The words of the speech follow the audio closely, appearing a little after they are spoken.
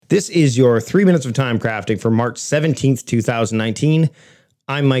This is your 3 minutes of time crafting for March 17th, 2019.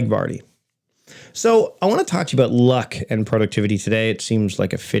 I'm Mike Vardy. So I want to talk to you about luck and productivity today. It seems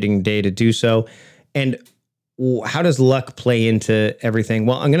like a fitting day to do so. And how does luck play into everything?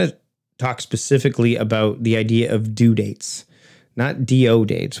 Well, I'm going to talk specifically about the idea of due dates. Not DO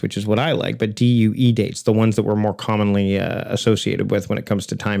dates, which is what I like, but DUE dates, the ones that we're more commonly associated with when it comes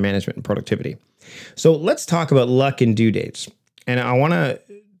to time management and productivity. So let's talk about luck and due dates. And I want to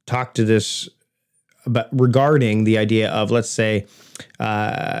talk to this about regarding the idea of, let's say,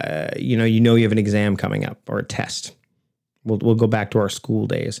 you have an exam coming up or a test. We'll go back to our school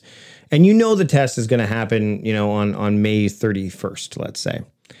days. And the test is going to happen, on May 31st, let's say.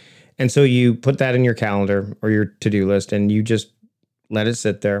 And so you put that in your calendar or your to-do list and you just let it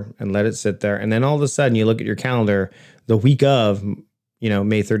sit there and let it sit there. And then all of a sudden you look at your calendar the week of,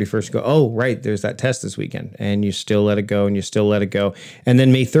 May 31st, you go, oh, right, there's that test this weekend. And you still let it go and you still let it go. And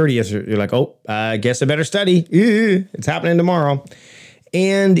then May 30th, you're like, oh, I guess I better study. It's happening tomorrow.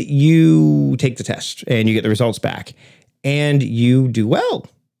 And you take the test and you get the results back and you do well.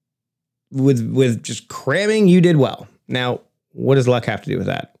 With just cramming, you did well. Now, what does luck have to do with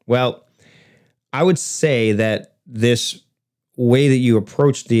that? Well, I would say that this way that you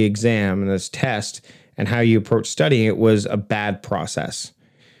approached the exam and this test and how you approach studying it was a bad process.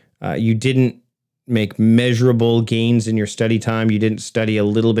 You didn't make measurable gains in your study time. You didn't study a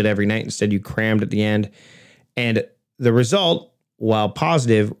little bit every night. Instead, you crammed at the end. And the result, while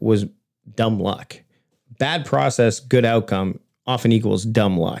positive, was dumb luck. Bad process, good outcome often equals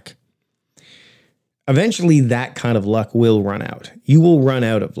dumb luck. Eventually, that kind of luck will run out. You will run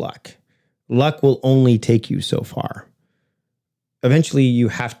out of luck. Luck will only take you so far. Eventually, you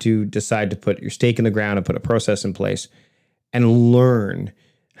have to decide to put your stake in the ground and put a process in place and learn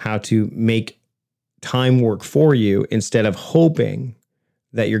how to make time work for you instead of hoping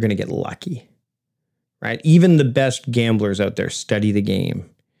that you're going to get lucky, right? Even the best gamblers out there study the game.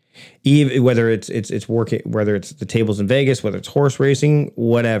 Even whether it's working, whether it's the tables in Vegas, whether it's horse racing,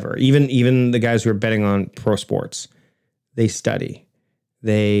 whatever. Even the guys who are betting on pro sports, they study.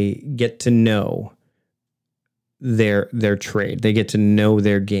 They get to know their trade. They get to know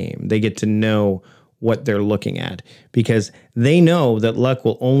their game. They get to know what they're looking at because they know that luck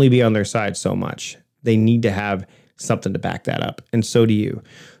will only be on their side so much. They need to have something to back that up. And so do you.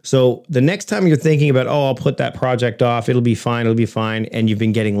 So the next time you're thinking about, oh, I'll put that project off, it'll be fine, and you've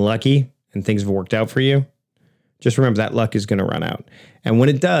been getting lucky and things have worked out for you, just remember that luck is going to run out. And when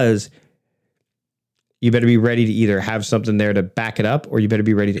it does, you better be ready to either have something there to back it up or you better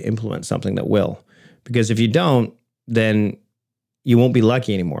be ready to implement something that will. Because if you don't, then you won't be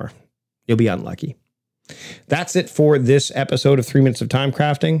lucky anymore. You'll be unlucky. That's it for this episode of 3 Minutes of Time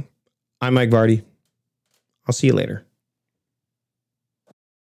Crafting. I'm Mike Vardy. I'll see you later.